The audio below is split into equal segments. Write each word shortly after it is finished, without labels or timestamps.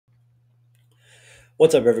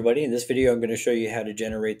What's up, everybody? In this video, I'm going to show you how to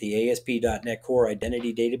generate the ASP.NET Core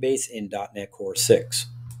Identity Database in .NET Core 6.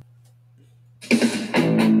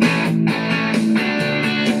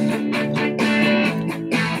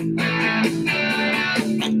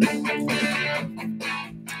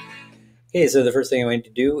 Okay, so the first thing I'm going to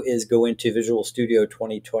do is go into Visual Studio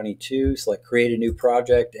 2022, select Create a New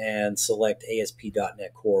Project, and select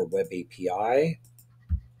ASP.NET Core Web API.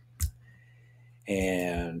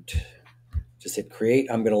 And just hit Create.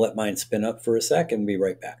 I'm going to let mine spin up for a sec and be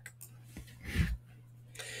right back.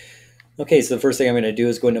 Okay, so the first thing I'm going to do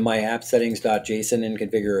is go into my app settings.json and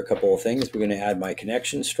configure a couple of things. We're going to add my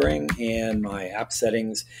connection string and my app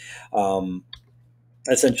settings.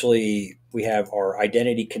 Essentially, we have our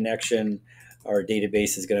identity connection. Our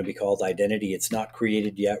database is going to be called identity. It's not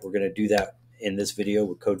created yet. We're going to do that in this video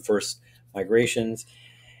with code first migrations.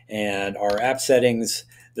 And our app settings,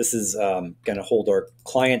 this is going to hold our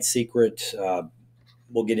client secret.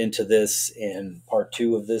 We'll get into this in part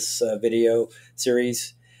 2 of this video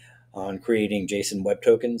series on creating JSON web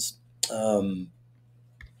tokens.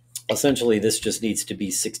 Essentially, this just needs to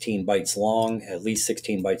be 16 bytes long, at least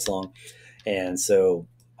 16 bytes long. And so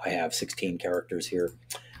I have 16 characters here.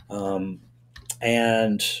 And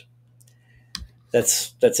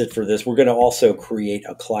that's it for this. We're going to also create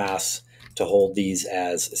a class to hold these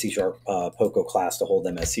as C# POCO class to hold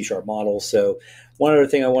them as C# models. So one other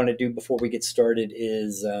thing I want to do before we get started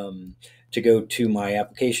is to go to my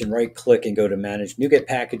application, right click and go to Manage NuGet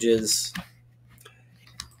Packages,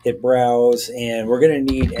 hit Browse, and we're going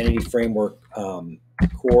to need Entity Framework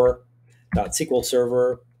Core.SQL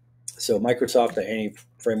Server. So Microsoft.Entity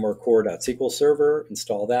Framework Core.SQL Server,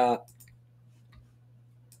 install that.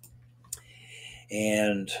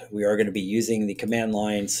 And we are going to be using the command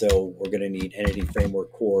line, so we're going to need Entity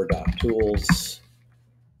Framework Core.Tools.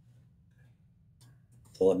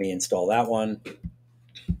 So let me install that one.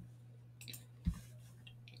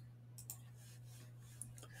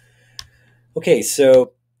 Okay,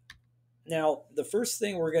 so now the first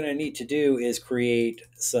thing we're going to need to do is create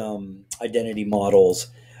some identity models.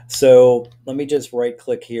 So let me just right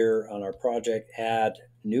click here on our project, add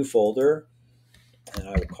new folder, and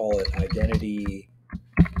I will call it identity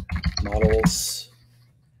models.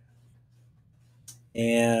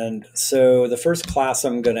 And so the first class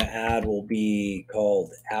I'm going to add will be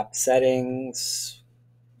called app settings.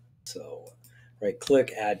 So right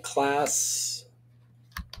click, add class.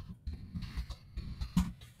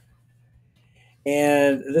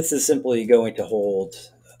 And this is simply going to hold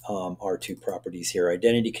our two properties here,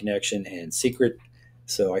 identity connection and secret.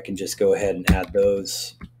 So I can just go ahead and add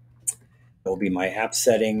those. That will be my app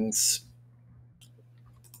settings.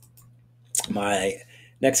 My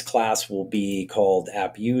next class will be called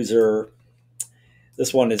app user.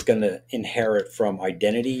 This one is going to inherit from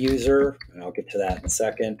identity user, and I'll get to that in a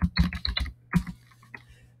second.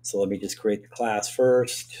 So let me just create the class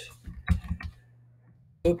first.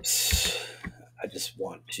 Oops. I just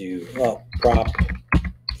want to, prop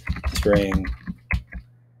string,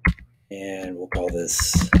 and we'll call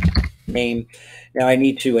this name. Now I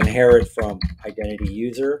need to inherit from identity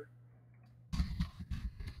user.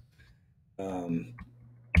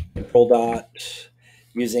 Control dot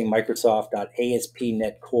using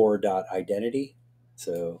Microsoft.ASP.NET Core.Identity.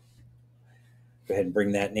 So go ahead and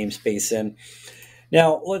bring that namespace in.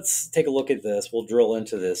 Now let's take a look at this. We'll drill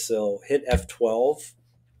into this. So hit F12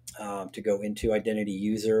 to go into identity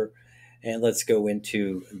user, and let's go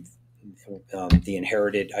into the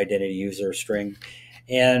inherited identity user string.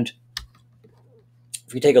 And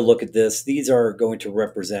if we take a look at this, these are going to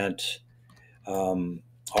represent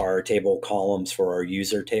our table columns for our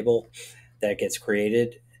user table that gets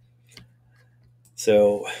created.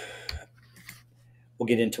 So we'll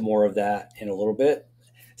get into more of that in a little bit.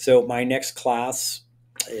 So my next class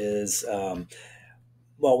is,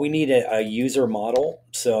 well, we need a user model.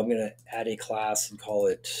 So I'm going to add a class and call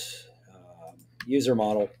it user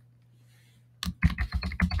model.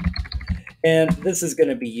 And this is going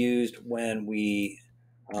to be used when we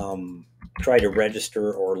try to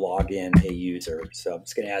register or log in a user. So I'm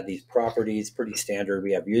just going to add these properties, pretty standard.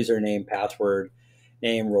 We have username, password,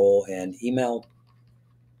 name, role, and email.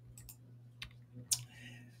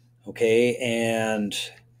 Okay, and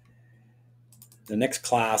the next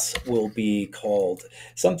class will be called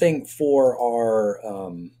something for our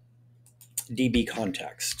DB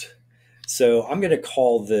context. So I'm going to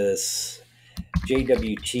call this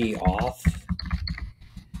JWT auth,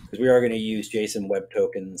 because we are going to use JSON web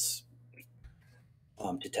tokens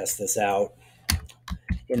to test this out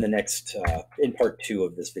in the next, in part 2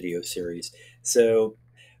 of this video series. So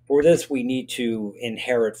for this, we need to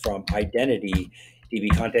inherit from identity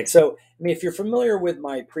DB context. So, I mean, if you're familiar with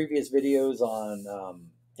my previous videos on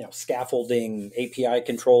scaffolding API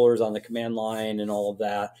controllers on the command line and all of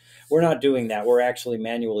that, we're not doing that. We're actually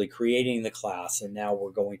manually creating the class, and now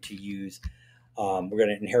we're going to use we're going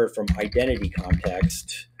to inherit from identity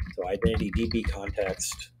context. So identity DB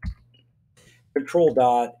context, control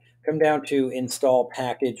dot, come down to install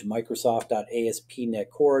package Microsoft.ASP.NET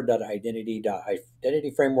Core.identity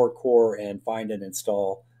framework core and find and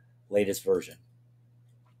install latest version.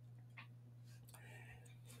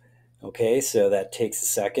 Okay, so that takes a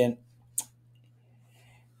second.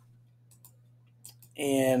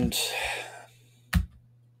 And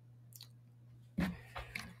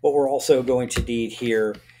what we're also going to need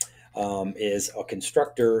here is a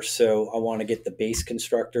constructor. So I want to get the base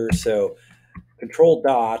constructor. So control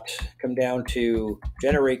dot, come down to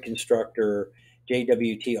generate constructor,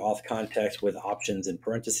 JWT auth context with options in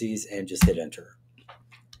parentheses, and just hit enter.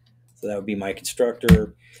 So that would be my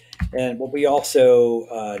constructor. And what we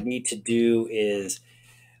also need to do is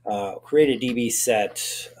create a DB set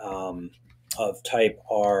of type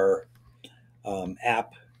R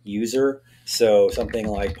app user. So something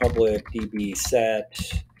like public DB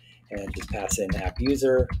set, and just pass in app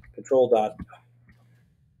user, control dot.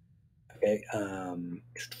 Okay.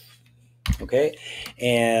 Okay.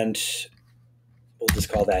 And we'll just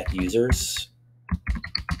call that users.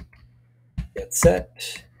 Get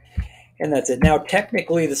set. And that's it. Now,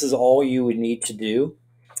 technically, this is all you would need to do.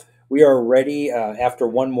 We are ready. After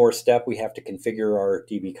one more step, we have to configure our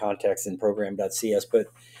DB context in program.cs, but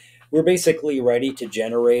we're basically ready to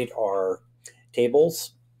generate our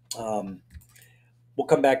tables. We'll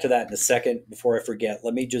come back to that in a second. Before I forget,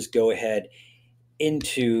 let me just go ahead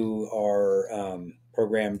into our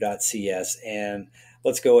program.cs and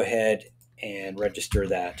let's go ahead and register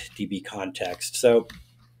that DB context. So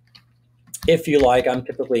if you like, I'm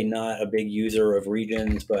typically not a big user of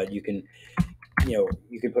regions, but you can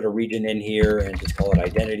put a region in here and just call it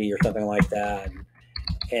identity or something like that,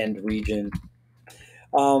 and region.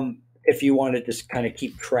 If you want to just kind of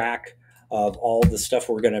keep track of all the stuff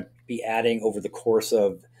we're going to be adding over the course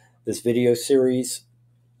of this video series.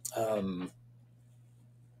 And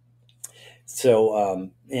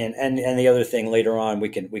the other thing later on, we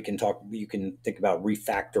can talk. You can think about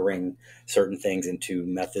refactoring certain things into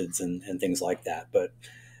methods and things like that. But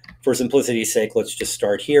for simplicity's sake, let's just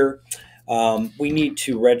start here. We need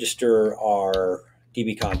to register our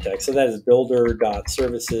DB context. So that is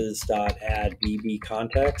builder.services.add DB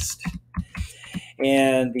context.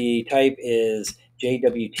 And the type is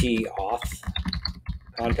JWT auth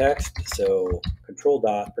context. So control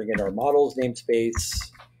dot, bring in our models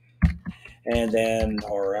namespace. And then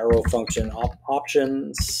our arrow function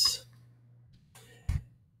options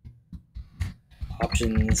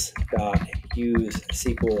dot use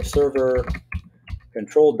SQL Server,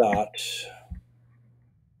 control dot,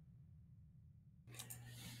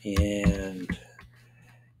 and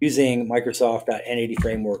using Microsoft.Entity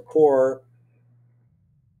Framework Core.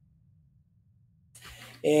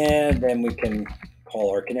 And then we can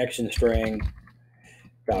call our connection string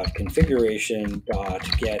dot configuration dot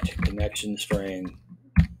get connection string,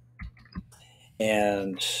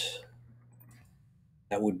 and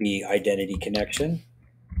that would be identity connection.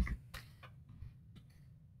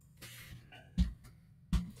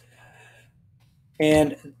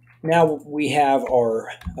 And now we have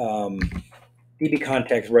our DB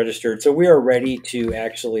context registered, so we are ready to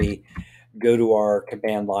actually go to our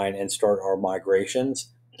command line and start our migrations.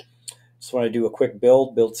 Just want to do a quick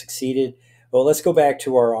build. Build succeeded. Well, let's go back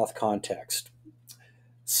to our auth context.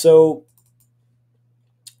 So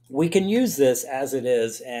we can use this as it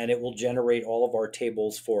is, and it will generate all of our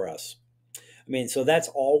tables for us. I mean, so that's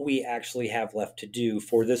all we actually have left to do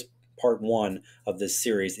for this part one of this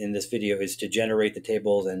series in this video, is to generate the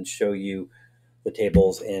tables and show you the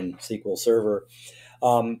tables in SQL Server.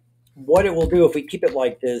 What it will do if we keep it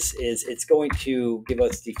like this is it's going to give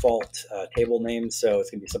us default table names. So it's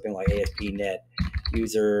going to be something like ASP.NET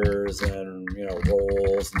users and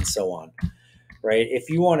roles and so on, right? If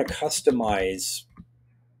you want to customize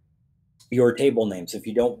your table names, if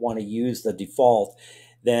you don't want to use the default,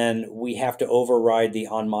 then we have to override the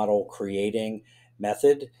Onmodelcreating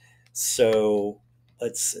method. So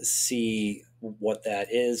let's see what that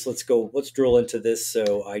is. Let's drill into this.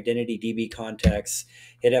 So identity DB context,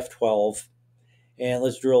 hit F12, and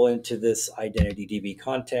let's drill into this identity DB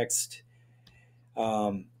context.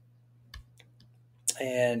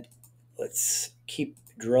 And let's keep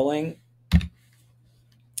drilling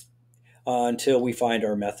until we find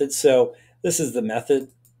our method. So this is the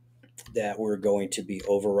method that we're going to be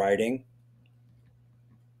overriding.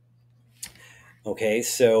 Okay,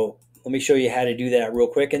 so let me show you how to do that real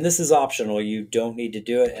quick. And this is optional. You don't need to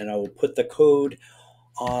do it. And I will put the code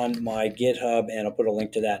on my GitHub, and I'll put a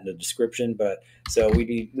link to that in the description. But so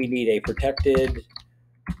we need a protected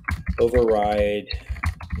override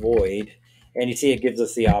void. And you see it gives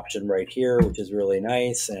us the option right here, which is really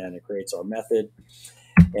nice. And it creates our method.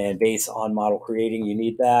 And base on model creating, you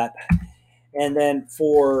need that. And then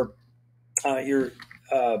for your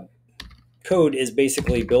code is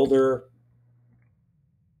basically builder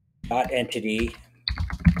dot entity.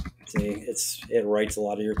 See, it writes a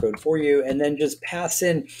lot of your code for you, and then just pass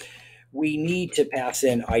in. We need to pass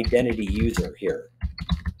in identity user here.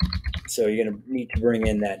 So you're going to need to bring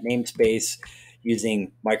in that namespace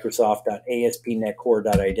using Microsoft.ASP.NET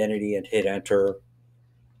Core.Identity and hit enter.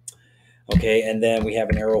 Okay, and then we have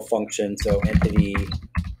an arrow function, so entity,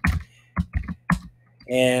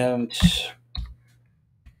 and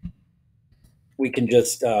we can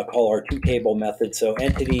just call our toTable method. So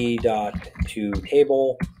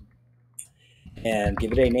entity.toTable, and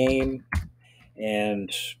give it a name, and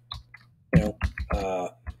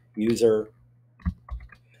user.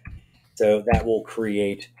 So that will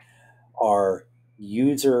create our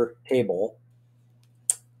user table,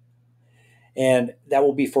 and that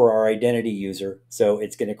will be for our identity user. So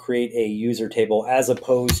it's going to create a user table as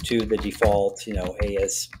opposed to the default,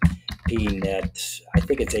 ASP.NET. I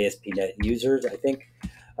think it's ASP.NET users. I think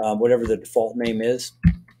whatever the default name is.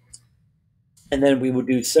 And then we would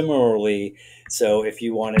do similarly. So if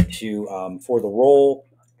you wanted to, for the role,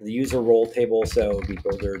 the user role table, so it would be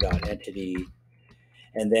builder.entity,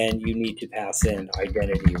 and then you need to pass in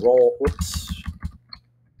identity role.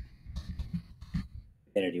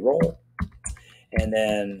 Identity role, and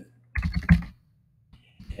then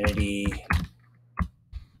entity,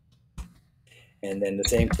 and then the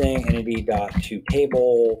same thing,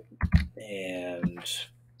 entity.toTable, and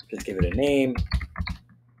just give it a name,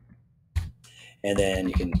 and then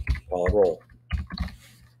you can call it role.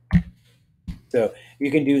 So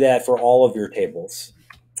you can do that for all of your tables.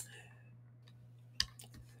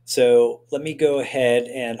 So let me go ahead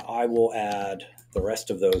and I will add the rest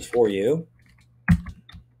of those for you.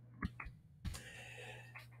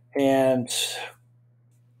 And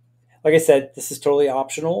like I said, this is totally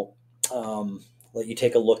optional. Let you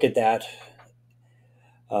take a look at that.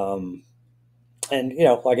 And,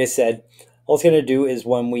 like I said, all it's going to do is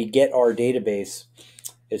when we get our database,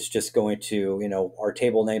 it's just going to, our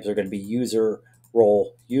table names are going to be user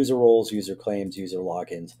role, user roles, user claims, user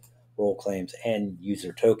logins, role claims, and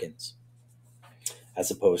user tokens,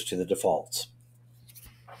 as opposed to the defaults.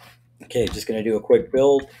 Okay, just going to do a quick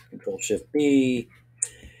build, Control-Shift-B.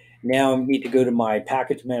 Now I need to go to my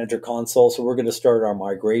package manager console, so we're going to start our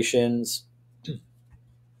migrations.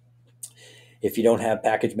 If you don't have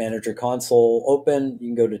package manager console open, you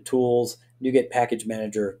can go to tools, you get package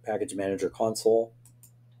manager console.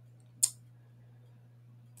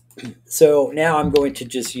 So now I'm going to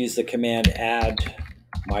just use the command add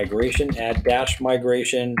migration, add dash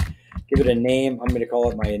migration, give it a name. I'm going to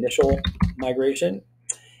call it my initial migration,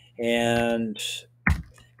 and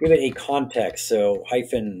give it a context. So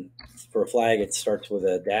hyphen for a flag, it starts with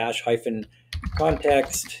a dash, hyphen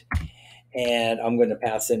context, and I'm going to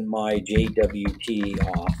pass in my JWT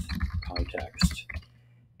auth context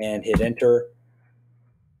and hit enter.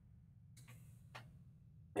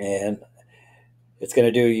 And it's going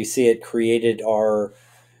to do, you see it created our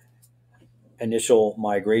initial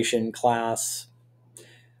migration class.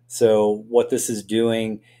 So what this is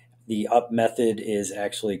doing, the up method is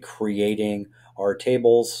actually creating our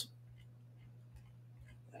tables.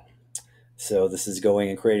 So this is going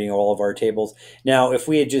and creating all of our tables. Now, if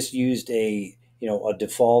we had just used a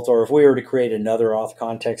default, or if we were to create another auth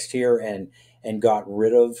context here and got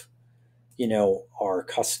rid of our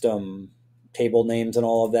custom table names and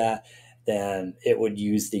all of that, then it would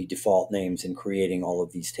use the default names in creating all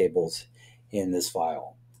of these tables in this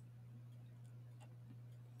file.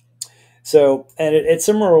 So, and it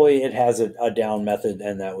similarly, it has a down method,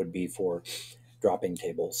 and that would be for dropping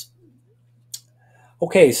tables.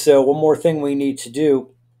 Okay, so one more thing we need to do.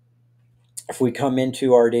 If we come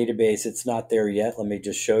into our database, it's not there yet. Let me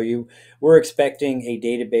just show you. We're expecting a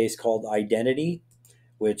database called identity,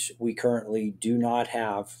 which we currently do not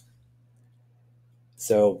have.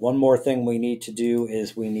 So one more thing we need to do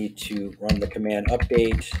is we need to run the command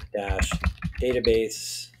update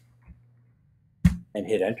 -database and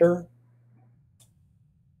hit enter.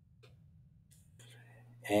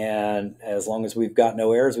 And as long as we've got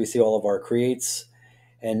no errors, we see all of our creates.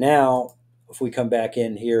 And now if we come back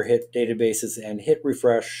in here, hit databases and hit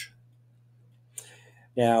refresh,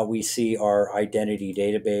 now we see our identity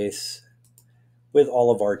database with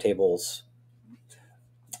all of our tables.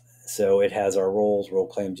 So it has our roles, role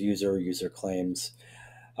claims user, user claims.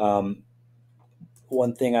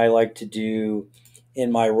 One thing I like to do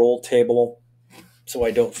in my role table, so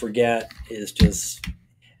I don't forget, is just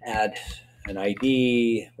add an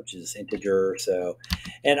ID, which is integer. So,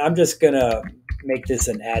 and I'm just going to make this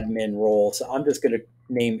an admin role. So I'm just going to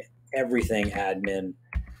name everything admin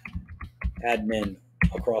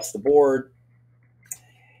across the board.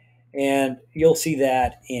 And you'll see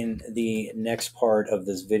that in the next part of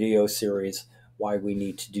this video series, why we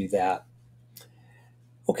need to do that.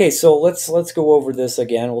 Okay, so let's go over this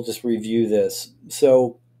again. We'll just review this.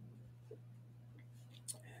 So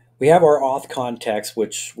we have our auth context,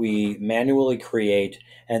 which we manually create,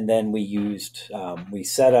 and then we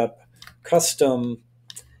set up custom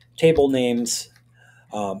table names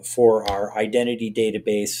for our identity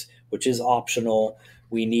database, which is optional.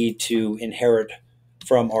 We need to inherit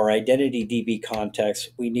from our identity DB context.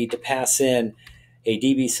 We need to pass in a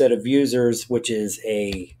DB set of users, which is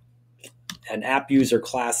an app user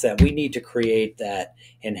class that we need to create that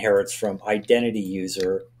inherits from identity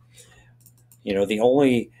user. The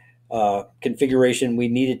only configuration we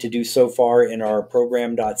needed to do so far in our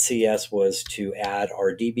program.cs was to add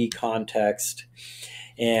our DB context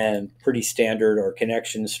and pretty standard our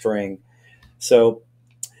connection string. So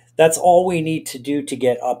that's all we need to do to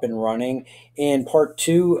get up and running. In part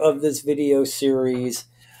 2 of this video series,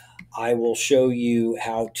 I will show you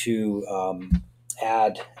how to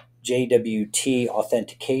add JWT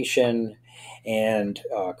authentication and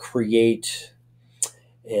create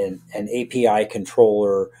an API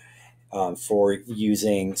controller for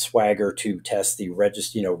using Swagger to test the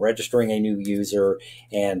registering a new user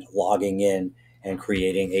and logging in and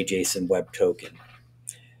creating a JSON web token.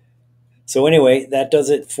 So anyway, that does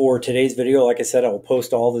it for today's video. Like I said, I will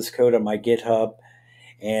post all this code on my GitHub.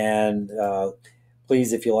 And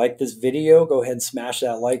please, if you like this video, go ahead and smash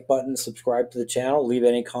that like button, subscribe to the channel, leave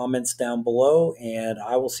any comments down below, and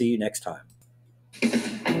I will see you next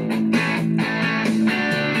time.